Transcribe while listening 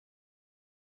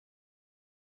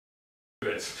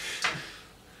this.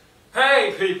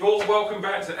 Hey people, welcome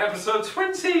back to episode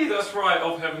 20, that's right,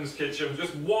 of Heaven's Kitchen.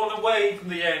 Just one away from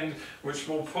the end, which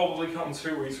will probably come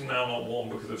 2 weeks from now, not one,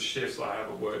 because of shifts I have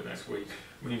at work next week,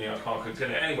 meaning I can't cook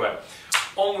dinner. Anyway,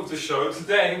 on with the show.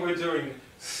 Today we're doing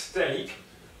steak,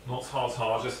 not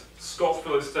tartare, just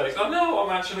Scotch-fillet steaks. I know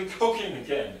I'm actually cooking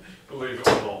again, believe it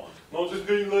or not. Not just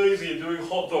being lazy and doing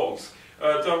hot dogs.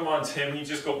 Don't mind Tim, he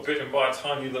just got bitten by a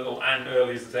tiny little ant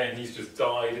earlier today and he's just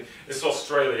died. It's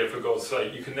Australia, for God's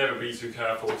sake, you can never be too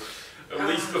careful. At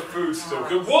least the food's still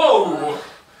good. Whoa!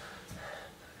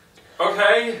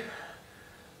 Okay,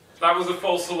 that was a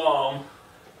false alarm.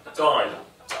 Died.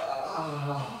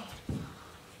 Now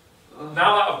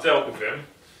that I've dealt with him,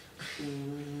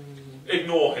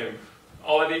 ignore him.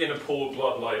 I'll edit in a pool of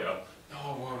blood later. No,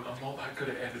 I won't, I'm not that good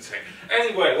at editing.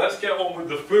 Anyway, let's get on with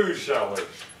the food, shall we?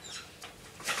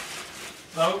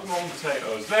 No, wrong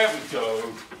potatoes. There we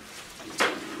go.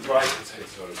 Right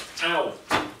potatoes. Ow.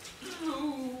 Ow.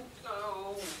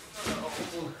 Ow. Ow.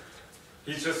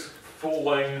 He's just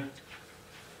falling.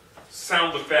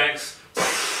 Sound effects.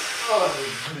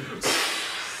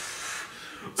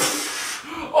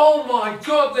 Oh my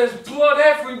god, there's blood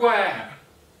everywhere.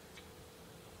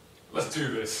 Let's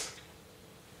do this.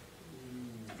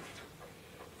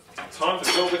 Time to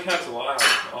fill the kettle out.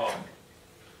 Oh.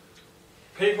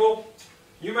 People,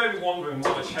 you may be wondering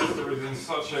why Chester is in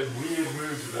such a weird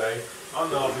mood today.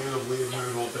 I'm not in a weird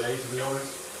mood all day, to be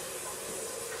honest.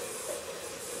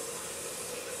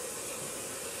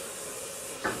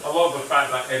 I love the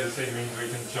fact that editing means we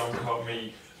can jump up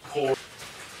me poor.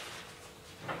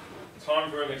 Time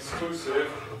for an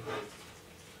exclusive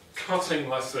cutting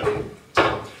lesson.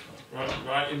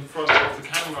 Right in front of the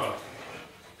camera.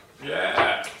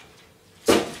 Yeah!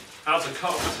 How to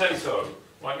cut a potato.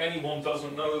 Like anyone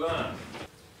doesn't know that.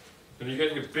 And you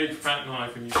get your big fat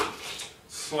knife and you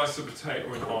slice the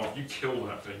potato in half. You kill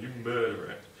that thing, you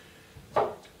murder it.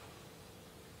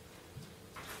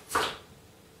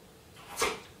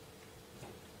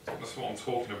 That's what I'm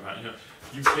talking about, you know.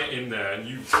 You get in there and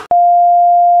you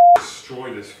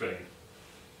destroy this thing.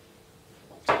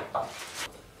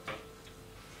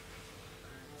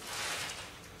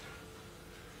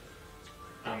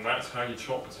 And that's how you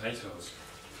chop potatoes.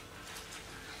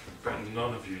 Bet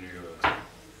none of you knew that.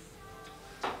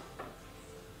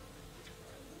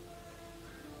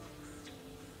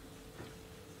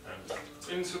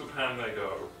 And into the pan they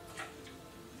go.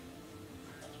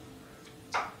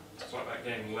 It's like that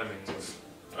game Lemmings.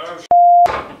 Oh,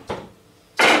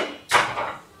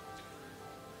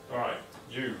 alright,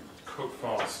 you cook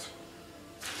fast.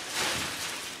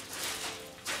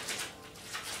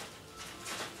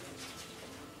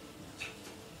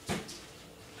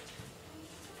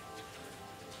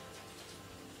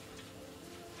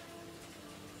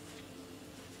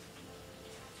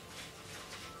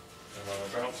 I'm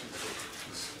about to cook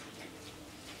the steak.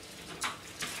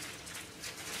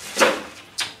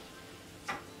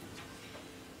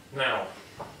 Now,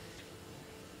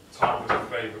 time for the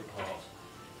favourite part.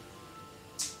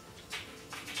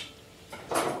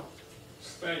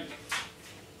 Steak.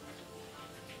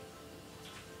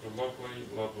 The lovely,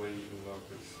 lovely,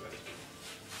 lovely steak.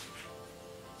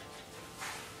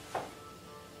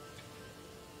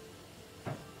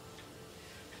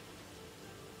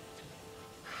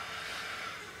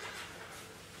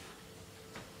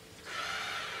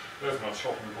 There's my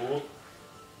chopping board.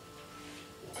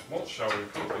 What shall we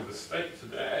cook with the steak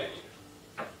today?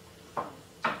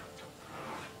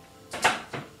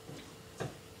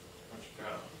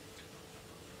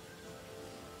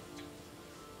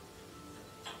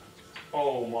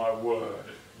 Oh my word.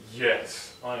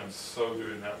 Yes, I am so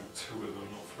doing that with 2 of them,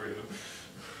 not 3 of them.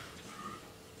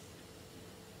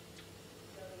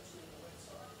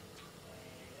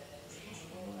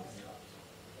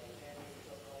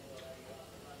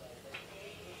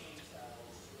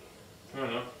 I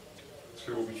don't know.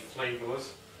 2 will be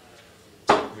flavourless.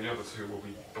 The other 2 will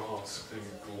be basked in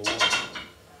glory.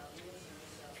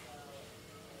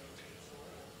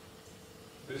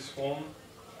 This one.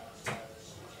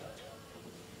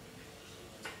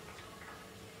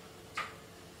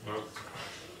 Nope.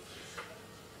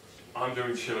 I'm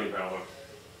doing chili powder.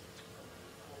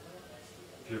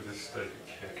 Give this steak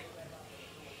a kick.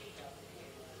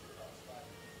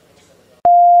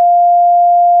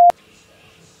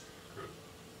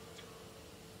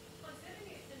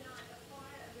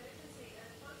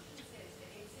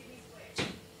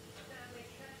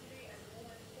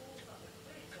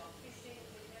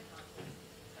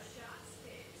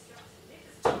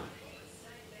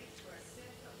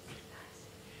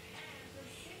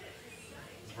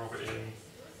 Rub it in.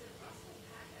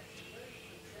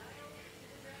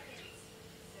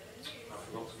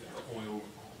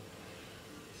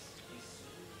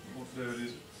 There it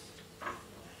is.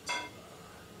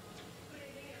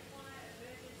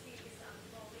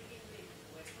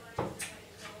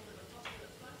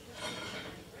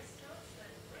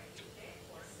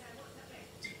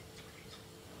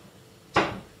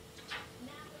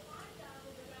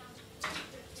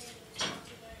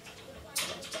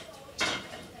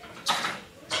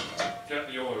 Get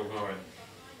the oil going.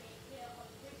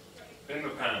 In the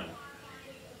pan.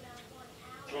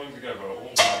 Join together,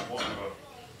 all that, whatever.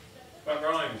 That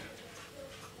rhymed.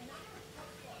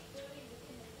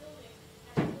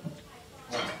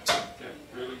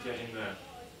 Really get in there.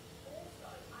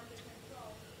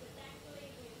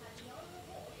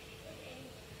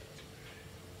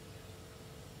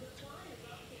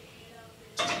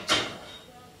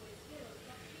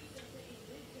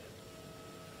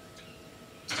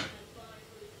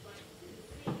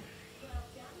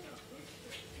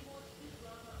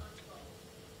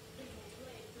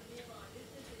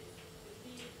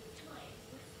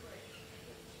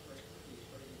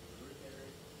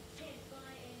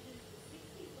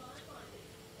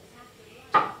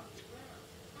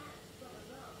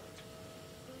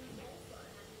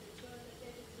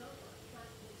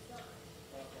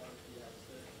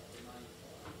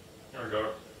 There we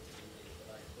go.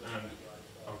 And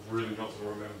I've really got to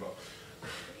remember.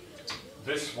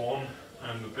 This one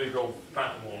and the big old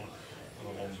fat one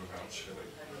are the ones without chili.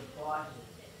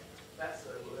 That's so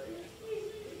weird.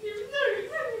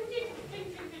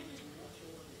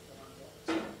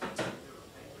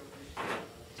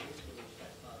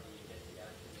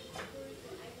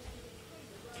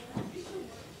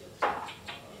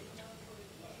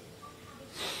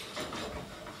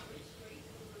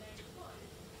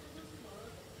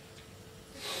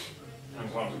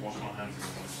 And time to wash my hands.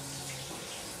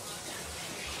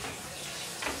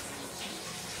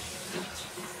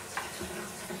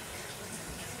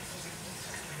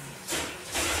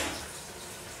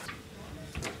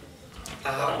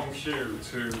 On cue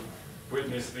to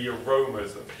witness the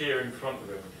aromas appear in front of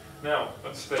him. Now,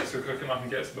 that steaks are cooking, I can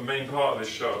get to the main part of this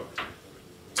show.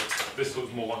 This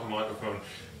looks more like a microphone.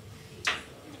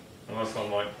 Unless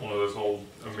I'm like one of those old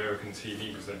American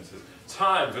TV presenters.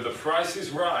 Time for The Price is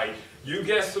Right. You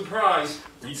guess the price,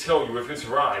 we tell you if it's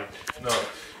right. No.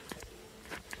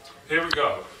 Here we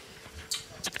go.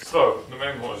 So, the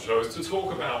main part of the show is to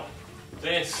talk about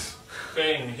this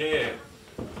thing here.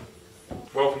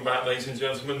 Welcome back, ladies and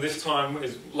gentlemen.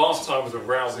 Last time was a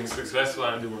rousing success,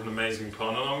 landed with an amazing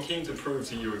pun, and I'm keen to prove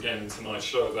to you again in tonight's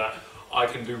show that I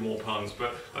can do more puns,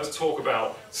 but let's talk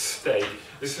about steak.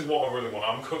 This is what I really want.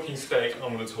 I'm cooking steak,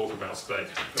 I'm going to talk about steak.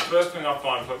 The first thing I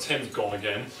find, Tim's gone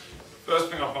again. First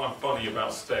thing I find funny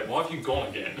about steak, why have you gone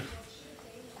again?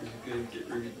 It's going to get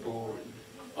really boring.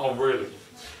 Oh, really?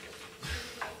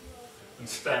 And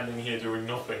standing here doing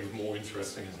nothing is more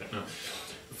interesting, isn't it? No.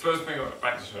 The first thing,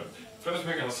 back to show. First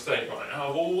thing on steak, right? Out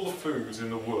of all the foods in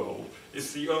the world,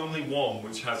 it's the only one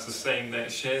which has the same name,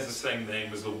 shares the same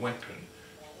name as a weapon.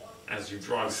 As you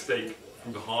drive steak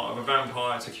through the heart of a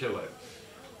vampire to kill it.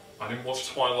 I didn't watch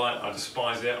Twilight, I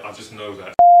despise it, I just know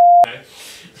that. Okay?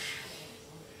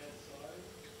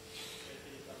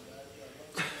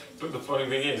 But the funny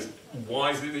thing is,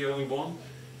 why is it the only one?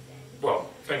 Well,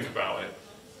 think about it.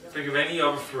 Think of any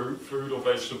other fruit or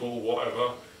vegetable,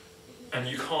 whatever, and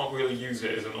you can't really use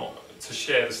it as to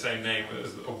share the same name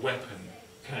as a weapon,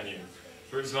 can you?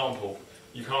 For example,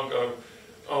 you can't go,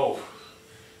 oh,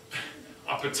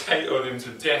 I potatoed him to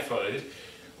death,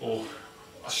 or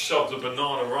I shoved a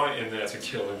banana right in there to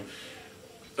kill him.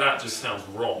 That just sounds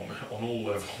wrong on all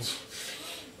levels.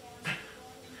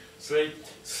 See,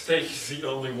 steak is the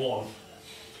only one.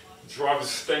 Drive a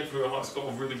steak through the heart, it's got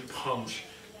a really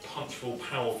punchful,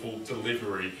 powerful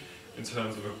delivery in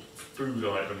terms of a food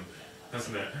item,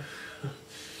 hasn't it?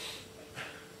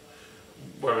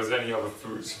 Whereas any other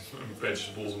fruits and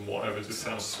vegetables and whatever just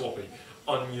sounds sloppy.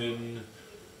 Onion,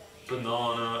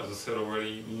 banana, as I said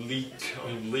already, leek. I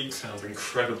mean, leek sounds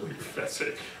incredibly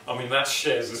pathetic. I mean, that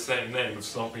shares the same name of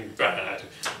something bad.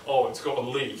 Oh, it's got a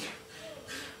leak.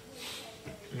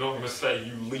 You're not going to say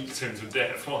you leaked him to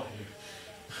death, are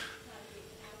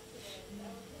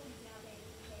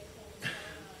you?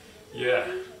 Yeah.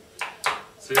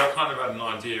 See, I kind of had an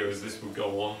idea as this would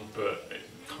go on, but it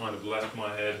kind of left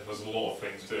my head. There's a lot of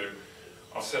things to do.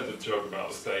 I've said the joke about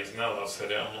the steaks, and now that I've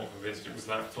said it, I'm not convinced it was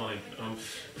that funny.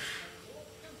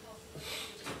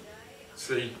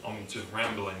 See, I'm just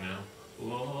rambling now.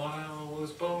 Lord, I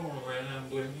was born a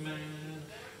rambling man,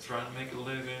 trying to make a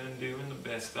living, doing the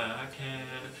best I can.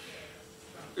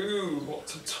 Ooh, what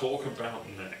to talk about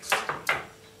next?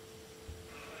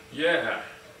 Yeah.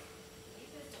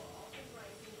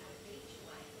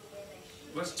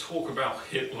 let's talk about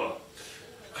Hitler.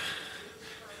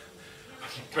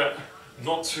 But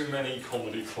not too many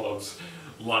comedy clubs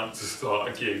like to start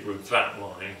a gig with that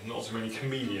line. Not too many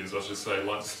comedians, I should say,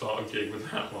 like to start a gig with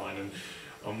that line, and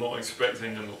I'm not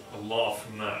expecting a laugh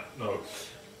from that, no.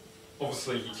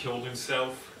 Obviously he killed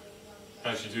himself,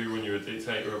 as you do when you're a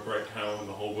dictator of great power and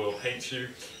the whole world hates you,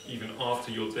 even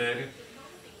after you're dead.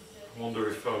 I wonder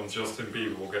if Justin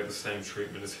Bieber will get the same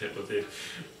treatment as Hitler did.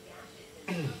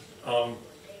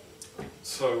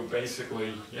 So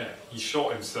basically, yeah, he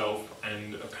shot himself,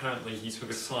 and apparently he took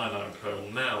a cyanide pill.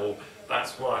 Now,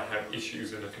 that's why I have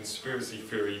issues in a conspiracy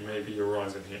theory maybe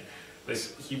arising here.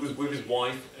 He was with his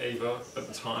wife, Ava, at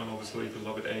the time, obviously,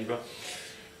 beloved Ava.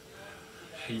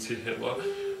 Hated Hitler.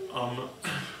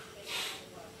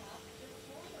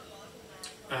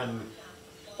 And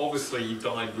obviously he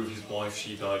died with his wife,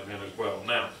 she died then as well.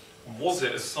 Now, was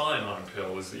it a cyanide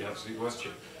pill is the absolute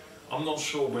question. I'm not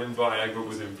sure when Viagra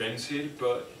was invented,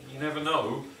 but you never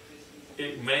know.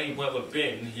 It may well have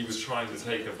been he was trying to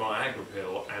take a Viagra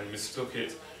pill and mistook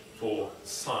it for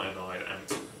cyanide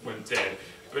and went dead.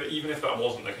 But even if that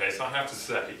wasn't the case, I have to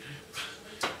say,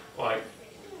 like,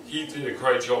 he did a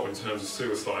great job in terms of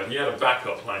suicide. He had a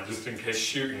backup plan just in case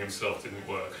shooting himself didn't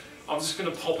work. I'm just going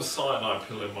to pop a cyanide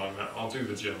pill in my mouth. I'll do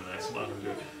the German accent, I'm going to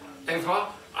do it. Eva,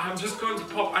 I'm just going to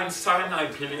pop a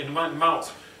cyanide pill in my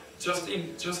mouth. Just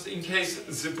in case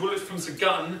the bullet from the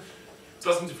gun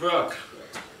doesn't work.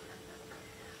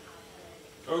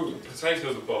 Oh, the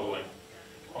potatoes are bubbling.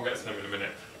 I'll get to them in a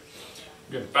minute.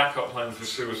 Yeah, backup plan for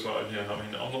suicide, yeah, I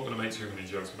mean, I'm not going to make too many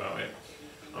jokes about it.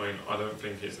 I mean, I don't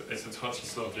think it's a touchy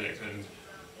subject, and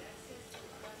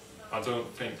I don't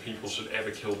think people should ever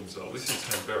kill themselves. This is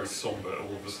turned very somber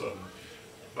all of a sudden.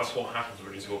 That's what happens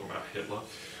when you talk about Hitler.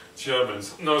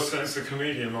 Germans, no sense of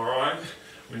comedy, am I right?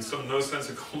 I mean, no sense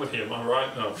of comedy, am I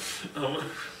right? No.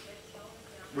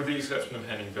 With the exception of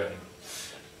Henning Bain.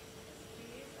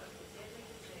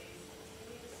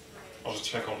 I'll just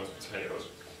check on those potatoes.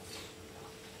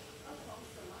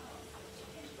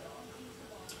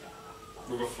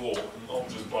 With a fork, not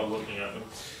just by looking at them.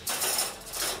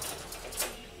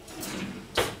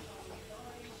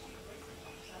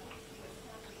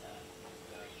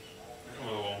 Come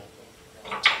along.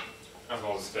 As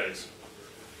all the steaks.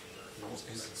 What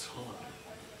is the time?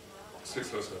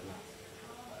 6:07.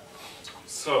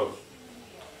 So,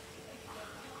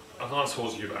 I can't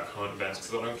talk to you about current events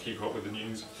because I don't keep up with the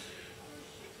news.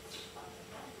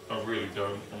 I really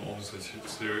don't. I'm honestly super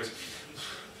serious.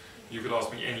 You could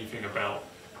ask me anything about,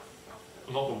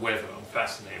 not the weather, I'm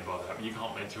fascinated by that, but you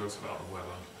can't make jokes about the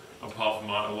weather. Apart from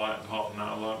that, I like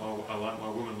my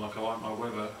woman like I like my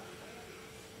weather.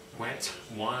 Wet,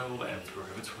 wild, and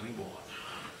forever 21.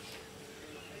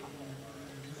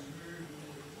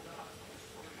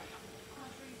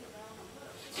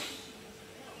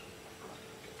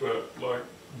 But like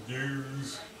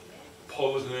news,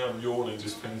 politics, I'm yawning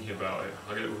just thinking about it.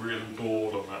 I get really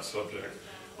bored on that subject.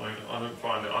 I mean,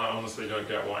 I honestly don't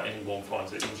get why anyone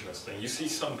finds it interesting. You see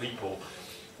some people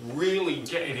really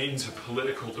getting into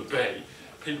political debate,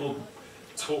 people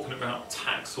talking about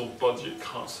tax or budget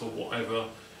cuts or whatever,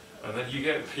 and then you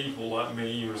get people like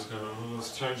me who's going, oh,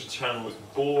 let's change the channel, it's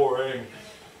boring.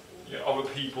 You get other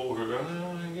people who go,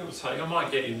 oh, give a take, I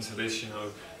might get into this, you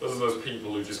know. Those are those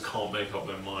people who just can't make up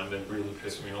their mind, they really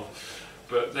piss me off.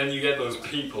 But then you get those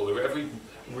people who every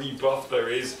rebuff there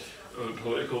is of the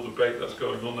political debate that's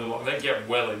going on, they get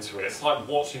well into it. It's like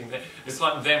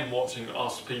them watching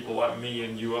us, people like me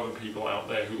and you other people out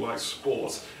there who like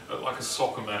sports, like a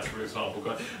soccer match for example,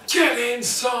 going, get in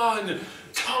son,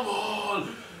 come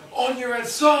on your head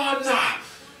son!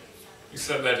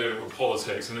 Except they're doing it with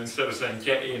politics, and instead of saying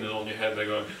get in and on your head, they're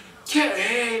going, get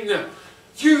in!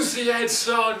 Use the head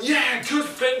son! Yeah, good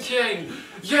thinking!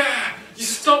 Yeah, you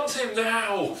stopped him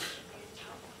now!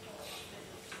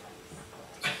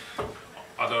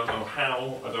 I don't know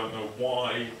how, I don't know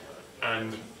why,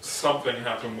 and something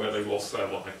happened where they lost their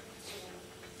life.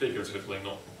 Figuratively,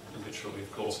 not literally,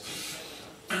 of course.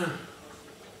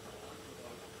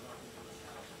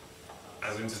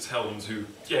 As in to tell them to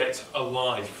get a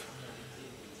life.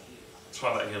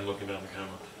 Try that again, looking down the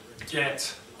camera.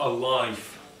 Get a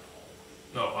life.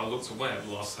 No, I looked away at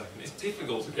the last second. It's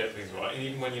difficult to get things right,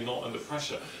 even when you're not under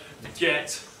pressure.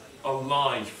 Get a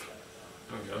life.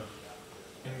 There we go.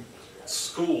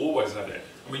 School always had it.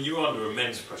 I mean, you were under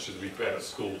immense pressure to be fair at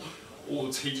school. All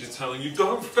the teachers telling you,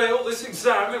 don't fail this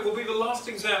exam, it will be the last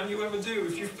exam you ever do.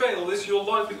 If you fail this, your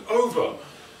life is over.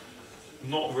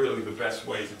 Not really the best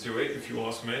way to do it, if you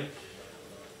ask me.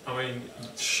 I mean,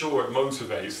 sure, it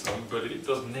motivates them, but it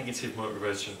does negative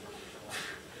motivation.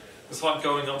 It's like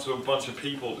going up to a bunch of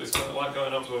people. It's like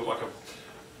going up to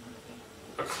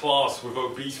a class with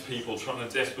obese people trying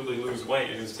to desperately lose weight,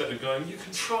 and instead of going, you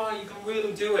can try, you can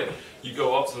really do it, you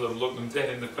go up to them, look them dead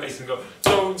in the face and go,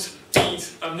 don't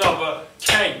eat another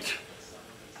cake.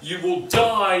 You will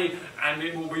die and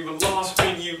it will be the last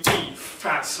thing you eat,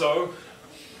 fatso.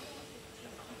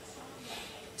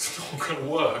 It's not going to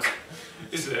work,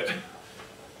 is it?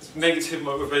 It's negative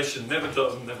motivation, never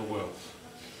does and never will.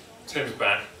 Tim's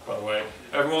back, by the way.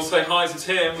 Everyone say hi to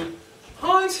Tim.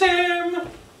 Hi, Tim!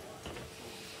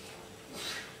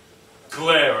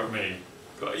 Glare at me.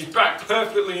 He's back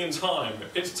perfectly in time.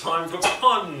 It's time for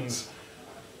puns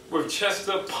with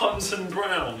Chester Punton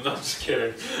Brown. No, I'm just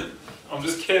kidding. I'm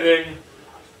just kidding.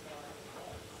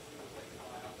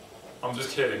 I'm just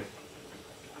kidding.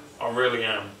 I really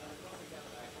am.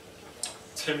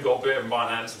 Tim got bitten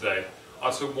by an ant today.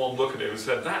 I took one look at him and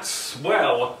said, that's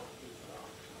swell.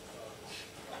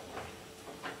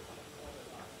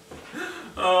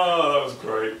 Oh, that was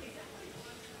great.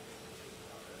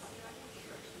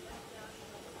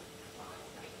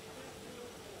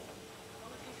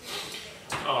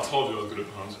 Oh, I told you I was good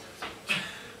at puns.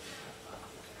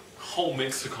 Whole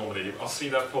mix of comedy. I see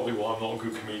that's probably why I'm not a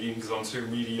good comedian, because I'm too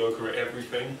mediocre at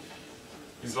everything.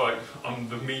 He's like, I'm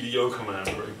the mediocre man,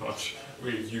 pretty much.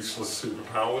 Really useless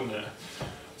superpower, wouldn't it?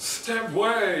 Step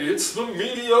away, it's the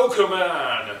mediocre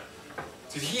man.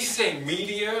 Did he say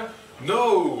media?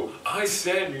 No, I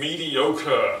said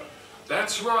mediocre.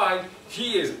 That's right,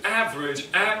 he is average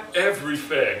at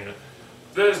everything.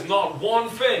 There's not one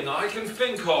thing I can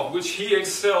think of which he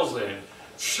excels in.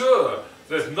 Sure,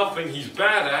 there's nothing he's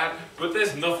bad at, but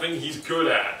there's nothing he's good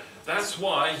at. That's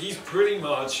why he's pretty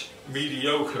much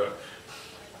mediocre.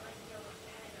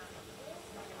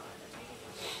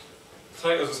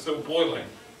 Potatoes are still boiling.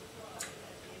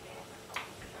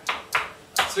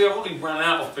 See, I've already ran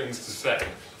out of things to say.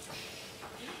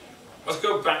 Let's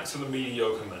go back to the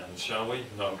mediocre man, shall we?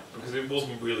 No, because it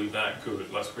wasn't really that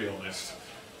good, let's be honest.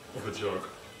 Of a joke.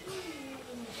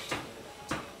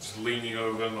 Just leaning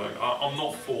over and like, I'm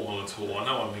not formal at all. I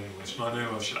know I'm English and I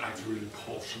know I should act really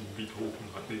posh and be talking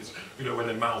like this. You know, when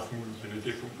their mouth moves in a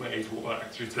different way to what they're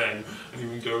actually saying, and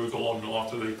even goes on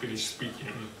after they finish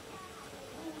speaking.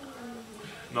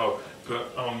 No,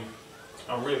 but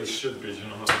I really should be, you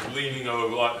know, like, leaning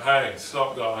over like, hey,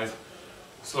 sup guys?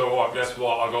 So what, guess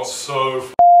what? I got so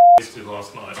wasted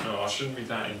last night. No, I shouldn't be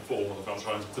that informal if I'm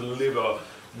trying to deliver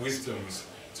wisdoms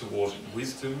towards you.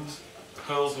 Wisdoms?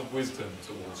 Pearls of wisdom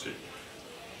towards you.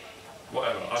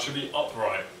 Whatever. I should be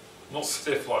upright, not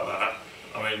stiff like that.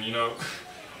 I mean, you know,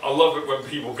 I love it when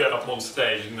people get up on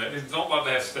stage and it's not like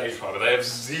they have stage fright, but they have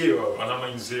zero, and I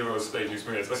mean zero stage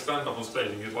experience. They stand up on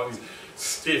stage and it's like these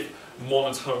stiff,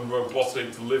 monotone,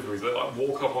 robotic deliveries. They like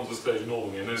walk up onto stage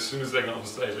normally, and as soon as they get on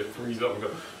stage, they freeze up and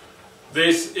go,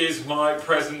 "This is my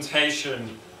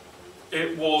presentation.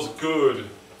 It was good.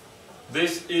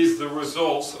 This is the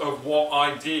results of what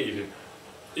I did.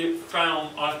 I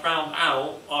found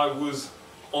out I was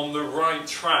on the right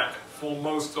track for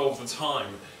most of the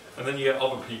time." And then you get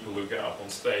other people who get up on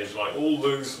stage, like all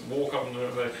loose, walk up and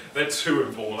they're too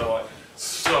informal. They're like,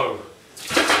 so,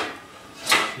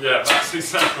 yeah, that's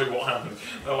exactly what happened.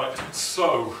 They're like,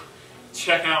 so,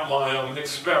 check out my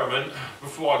experiment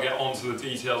before I get on to the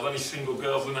details. Any single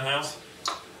girls in the house?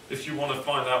 If you want to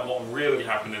find out what really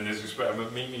happened in this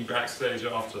experiment, meet me backstage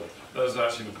after. That's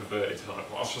actually the perverted type.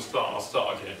 I'll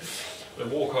start again. They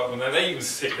walk up and they even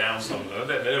sit down somewhere.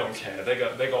 They don't care. They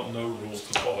got no rules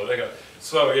to follow. They go.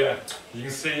 So yeah, you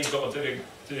can see did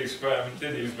the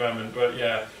experiment. But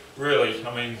yeah, really,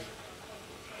 I mean,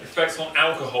 effects on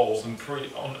alcohols and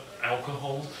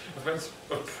effects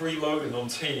of preloading on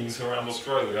teens around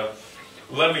Australia.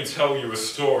 Let me tell you a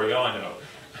story I know.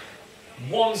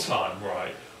 One time,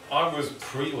 right, I was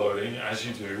preloading, as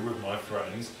you do with my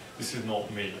friends. This is not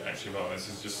me, actually, no, this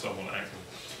is just someone acting.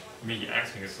 Me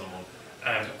acting as someone.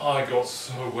 And I got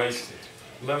so wasted.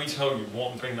 Let me tell you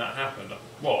one thing that happened.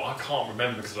 Well, I can't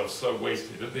remember because I was so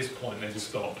wasted. At this point, they just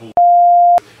start bull.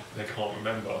 They can't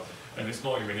remember. And it's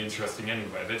not even interesting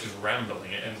anyway. They're just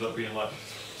rambling. It ends up being like,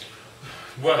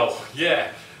 well,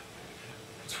 yeah.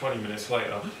 20 minutes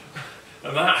later.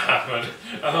 And that happened,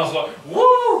 and I was like,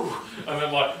 woo! And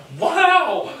then like,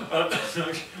 wow! And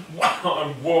wow,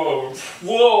 and whoa,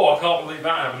 I can't believe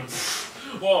that happened.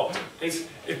 Well, it's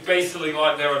basically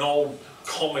like they're an old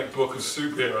comic book of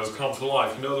superheroes come to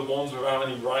life. You know the ones without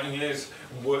any writing is,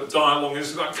 dialogue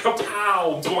is like,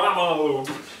 kapow, blammo!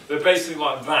 They're basically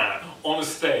like that, on a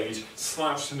stage,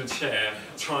 slouched in a chair,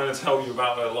 trying to tell you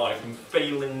about their life and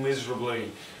failing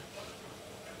miserably.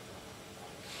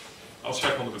 I'll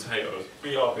check on the potatoes.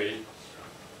 BRB.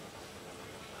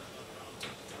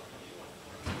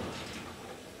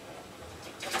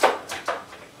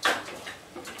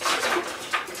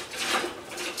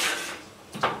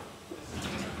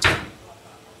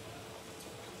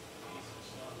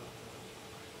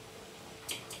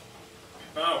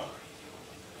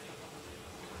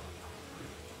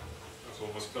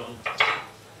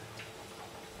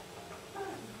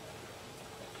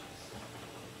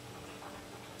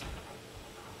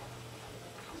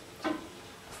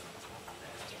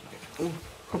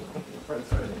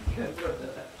 sorry.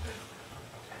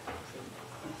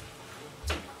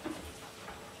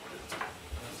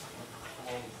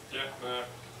 Get there.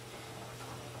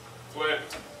 Flip.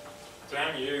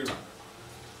 Damn you.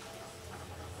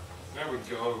 There we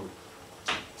go.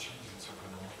 Jeez, it took a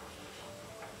lot.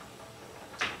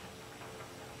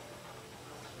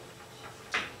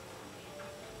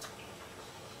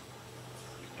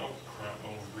 Oh crap,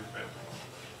 oh, we've been.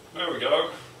 There we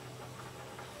go.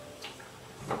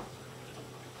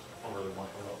 I'll really wipe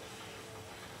it up.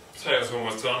 Potatoes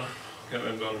almost done. Get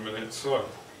them done in a minute. So,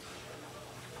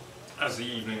 as the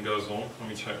evening goes on, let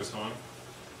me check the time.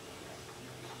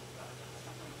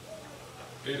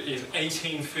 It is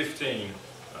 18:15.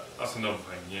 That's another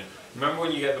thing, yeah. Remember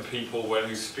when you get the people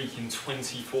who speak in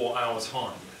 24-hour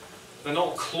time? They're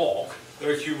not a clock,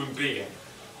 they're a human being.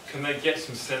 Can they get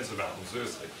some sense about them,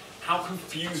 seriously? How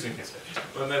confusing is it?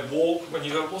 When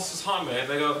you go, what's the time, mate?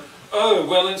 They go, oh,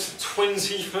 well, it's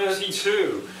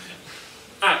 20:32.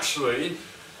 Actually,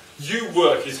 you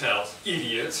work it out,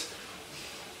 idiot.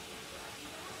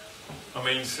 I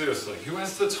mean, seriously, who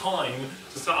has the time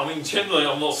to start? I mean, generally,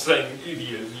 I'm not saying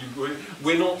idiot.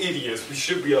 We're not idiots. We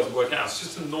should be able to work it out. It's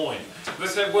just annoying. They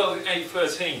say, well, it's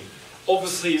 8:13.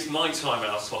 Obviously, it's night time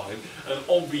outside, and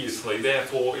obviously,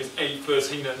 therefore, it's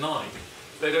 8:13 at night.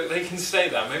 They can say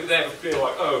that. Maybe they feel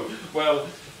like, oh, well,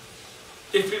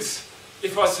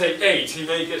 if I say 8, he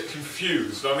may get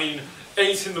confused. I mean,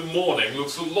 8 in the morning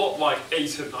looks a lot like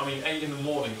 8 in the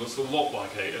morning looks a lot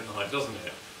like 8 at night, doesn't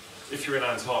it? If you're in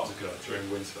Antarctica during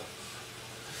winter.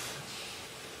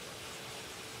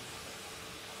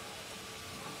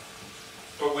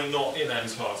 But we're not in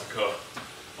Antarctica,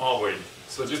 are we?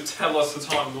 So just tell us the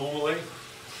time normally.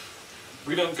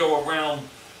 We don't go around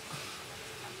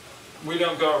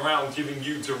giving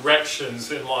you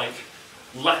directions in like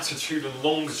latitude and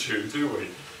longitude, do we?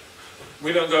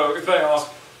 We don't go, if they ask,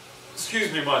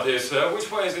 excuse me my dear sir, which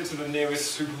way is it to the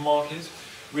nearest supermarket?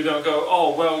 We don't go,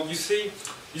 oh well, you see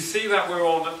that we're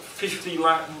on 50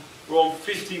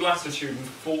 latitude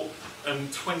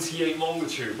and 28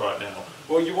 longitude right now.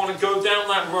 Well, you want to go down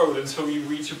that road until you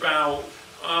reach about,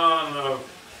 I don't know,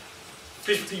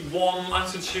 51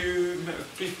 latitude,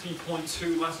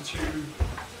 50.2 latitude,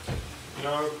 you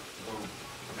know?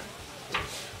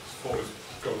 Thought it was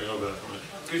going over there.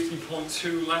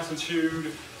 50.2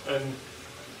 latitude and, I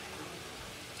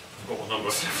forgot what number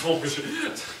I said,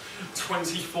 longitude.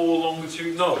 24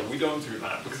 longitude. No, we don't do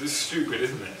that because it's stupid,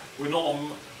 isn't it? We're not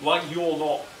on, like you're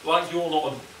not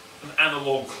an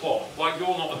analog clock, like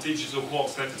you're not a digital clock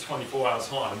set to 24-hour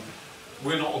time.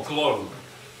 We're not a globe.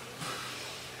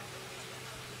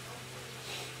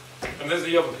 And there's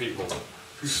the other people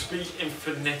who speak in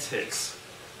phonetics.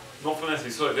 Not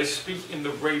phonetics, sorry, they speak in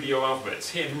the radio alphabet.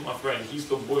 Tim, my friend, he's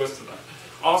the worst at that.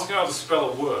 Ask him how to spell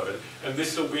a word, and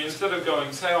this will be, instead of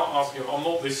going, say I'll ask him, I'm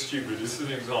not this stupid, this is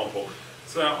an example.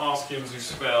 Say I'll ask him to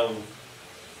spell,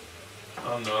 I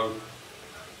don't know,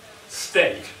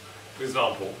 steak, for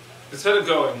example. Instead of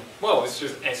going, well, it's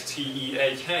just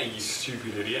S-T-E-A-K, you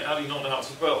stupid idiot, how do you not know how to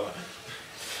spell that?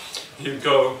 You'd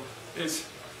go, it's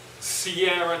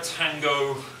Sierra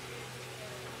Tango.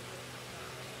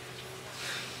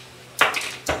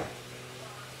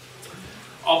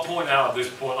 I'll point out at this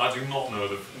point, I do not know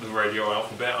the radio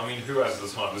alphabet. I mean, who has the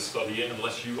time to study it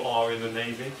unless you are in the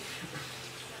Navy?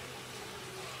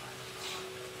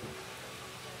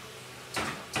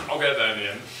 I'll get there in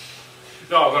the end.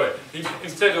 No, I've got it.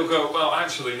 Instead he'll go, well,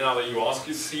 actually, now that you ask,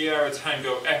 it's Sierra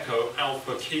Tango Echo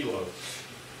Alpha Kilo.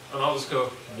 And I'll just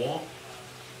go, what?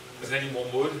 As anyone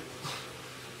would?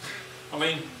 I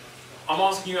mean, I'm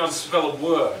asking you how to spell a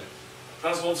word.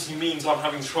 That obviously means I'm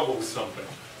having trouble with something.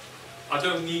 I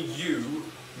don't need you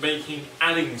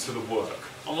adding to the work.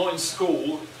 I'm not in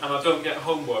school and I don't get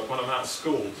homework when I'm out of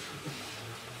school.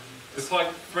 It's like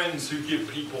friends who give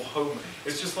people homework.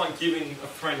 It's just like giving a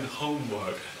friend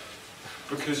homework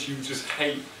because you just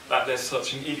hate that they're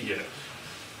such an idiot.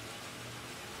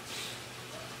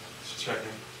 Just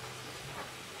checking.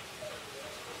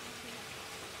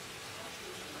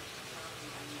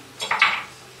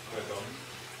 We're done.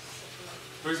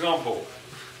 For example,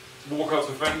 walk up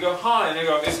to a friend and go, hi, and they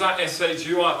go, is that essay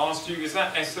due? I asked you,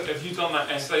 have you done that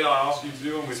essay I asked you to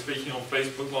do and we're speaking on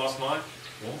Facebook last night?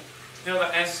 What? You know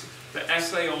the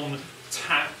essay on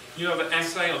tax,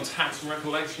 tax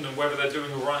recollection and whether they're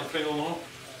doing the right thing or not?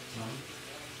 No.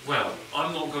 Well,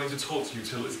 I'm not going to talk to you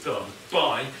till it's done.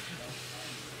 Bye.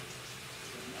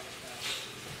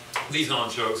 These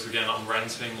aren't jokes, again, I'm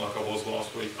ranting like I was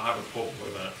last week. I have a problem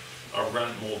with that. I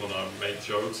rant more than I make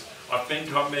jokes. I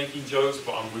think I'm making jokes,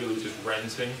 but I'm really just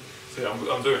ranting. See,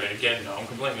 I'm doing it again now. I'm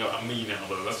complaining about me now,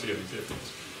 though. That's the only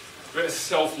difference. A bit of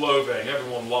self-loathing.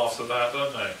 Everyone laughs at that,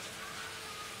 don't they?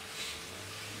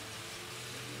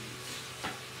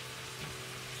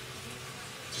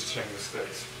 Just check the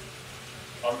stakes.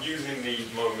 I'm using these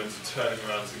moments of turning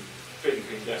around to think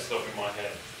and get stuff in my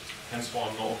head. Hence why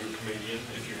I'm not a good comedian,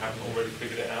 if you haven't already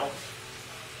figured it out.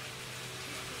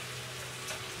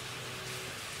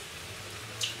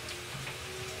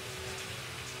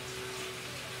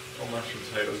 I'll mash the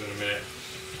potatoes in a minute.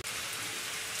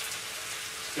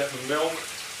 Get the milk.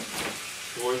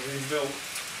 You always need milk.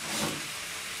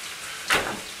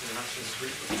 I'm mashing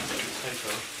sweet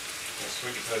potato.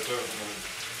 Sweet potato. I'm going to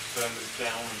turn this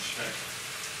down and check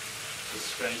the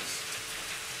steaks.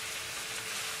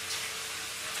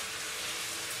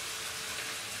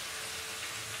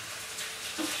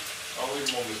 I'll leave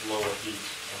them on this lower heat,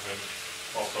 I think,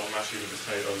 whilst I'm mashing the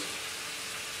potatoes.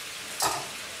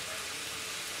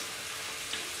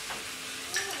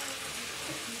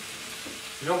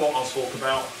 You know what I'll talk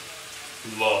about?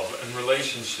 Love and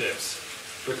relationships.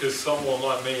 Because someone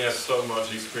like me has so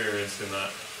much experience in that.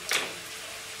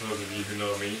 Those of you who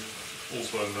know me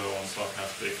also know I'm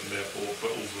sarcastic and therefore,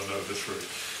 but also know the truth.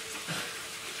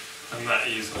 And that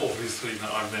is obviously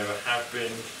that I never have been,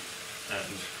 and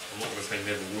I'm not going to say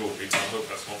never will be, but I hope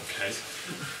that's not the case.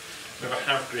 Never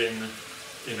have been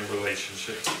in a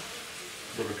relationship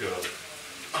with a girl.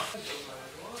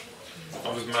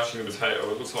 I'm just mashing the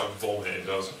potato, it looks like vomit, it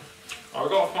does. I've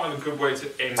got to find a good way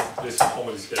to end this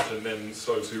comedy sketch and then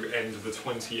so to end the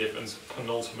 20th and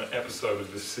penultimate episode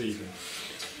of this season.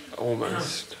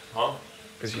 Almost. Huh?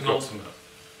 Penultimate.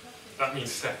 That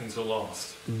means second to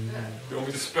last. You want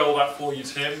me to spell that for you,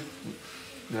 Tim?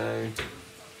 No.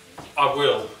 I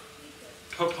will.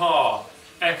 Papa,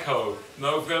 Echo,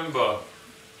 November,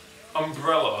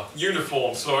 Umbrella,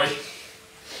 Uniform, sorry.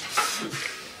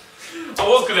 I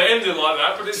was going to end it like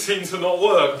that, but it seemed to not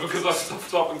work because I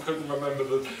stuffed up and couldn't remember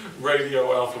the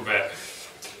radio alphabet.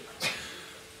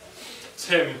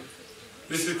 Tim,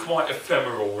 this is quite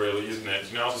ephemeral really, isn't it? Do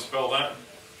you know how to spell that?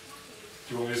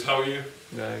 Do you want me to tell you?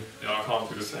 No. Yeah, I can't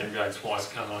do the same game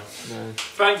twice, can I? No.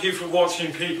 Thank you for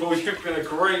watching, people. You've been a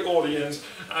great audience,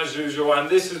 as usual, and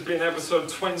this has been episode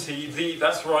 20,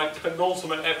 that's right,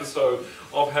 penultimate episode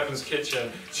of Heaven's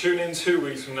Kitchen. Tune in 2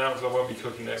 weeks from now, because I won't be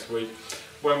cooking next week,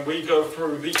 when we go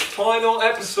through the final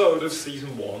episode of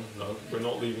season 1, no, we're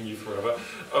not leaving you forever,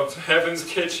 of Heaven's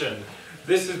Kitchen.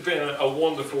 This has been a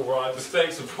wonderful ride. The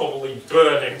steaks are probably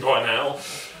burning by now,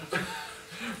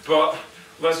 but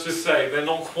let's just say they're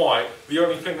not quite. The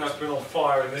only thing that's been on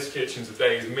fire in this kitchen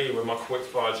today is me with my quick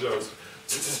fire jokes.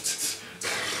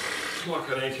 Like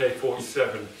an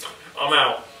AK-47. I'm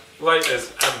out.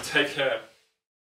 Laters and take care.